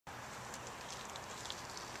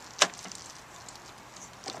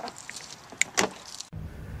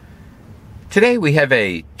Today we have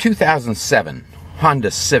a 2007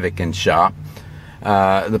 Honda Civic in shop.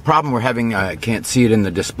 The problem we're having, I can't see it in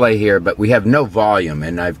the display here, but we have no volume,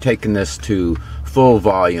 and I've taken this to full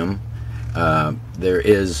volume. There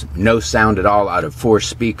is no sound at all out of 4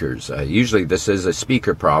 speakers. Usually this is a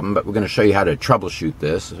speaker problem, but we're going to show you how to troubleshoot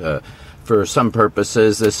this. For some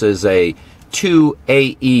purposes, this is a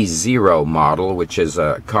 2AE0 model, which is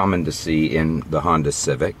common to see in the Honda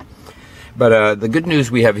Civic. But the good news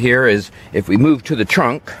we have here is if we move to the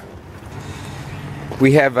trunk,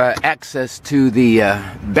 we have access to the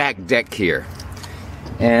back deck here.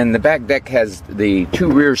 And the back deck has the 2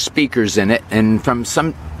 rear speakers in it, and for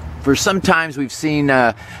some times we've seen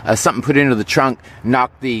something put into the trunk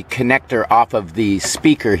knock the connector off of the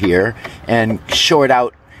speaker here and short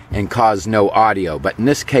out and cause no audio. But in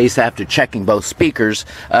this case, after checking both speakers,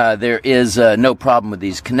 there is no problem with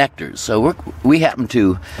these connectors. So we happen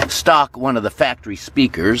to stock one of the factory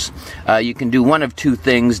speakers. You can do one of 2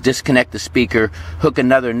 things: disconnect the speaker, hook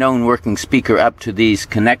another known working speaker up to these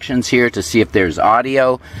connections here to see if there's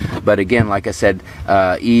audio. But again, like I said,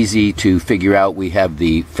 easy to figure out. We have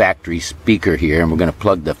the factory speaker here, and we're going to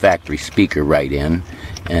plug the factory speaker right in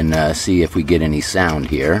and see if we get any sound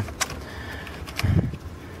here.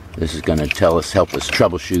 This is going to help us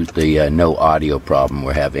troubleshoot the no audio problem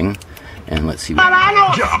we're having. And let's see.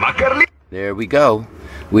 There we go.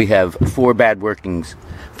 We have 4 bad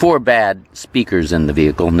speakers in the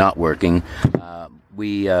vehicle not working.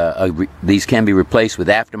 These can be replaced with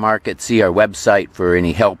aftermarket. See our website for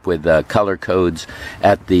any help with color codes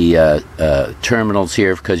at the terminals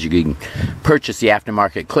here, because you can purchase the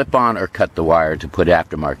aftermarket clip-on or cut the wire to put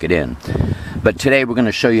aftermarket in. But today we're going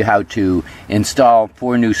to show you how to install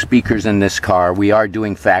 4 new speakers in this car. We are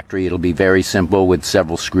doing factory. It'll be very simple with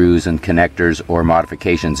several screws and connectors, or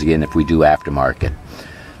modifications again if we do aftermarket.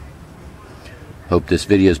 Hope this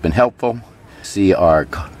video has been helpful. See our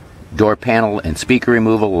door panel and speaker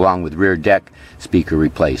removal along with rear deck speaker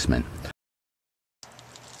replacement.